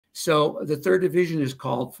So the 3rd Division is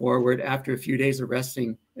called forward after a few days of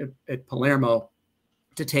resting at Palermo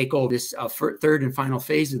to take over this third and final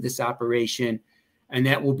phase of this operation. And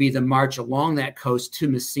that will be the march along that coast to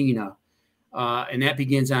Messina. And that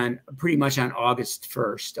begins on pretty much on August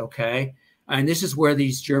 1st, okay? And this is where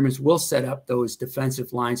these Germans will set up those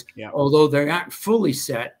defensive lines, although they're not fully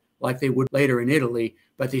set like they would later in Italy,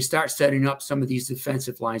 but they start setting up some of these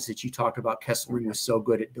defensive lines that you talked about Kesselring was so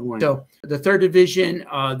good at doing. So the 3rd Division,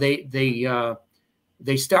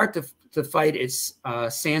 they start to fight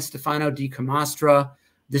at San Stefano di Camastra.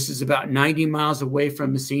 This is about 90 miles away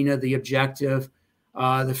from Messina, the objective. The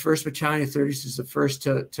 1st Battalion of 30s is the first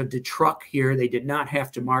to detruck here. They did not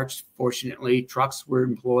have to march, fortunately. Trucks were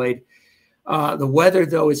employed. The weather,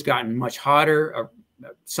 though, has gotten much hotter,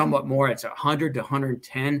 somewhat more. It's 100 to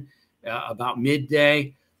 110 about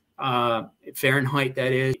midday, Fahrenheit,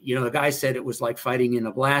 that is. You know, the guy said it was like fighting in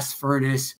a blast furnace.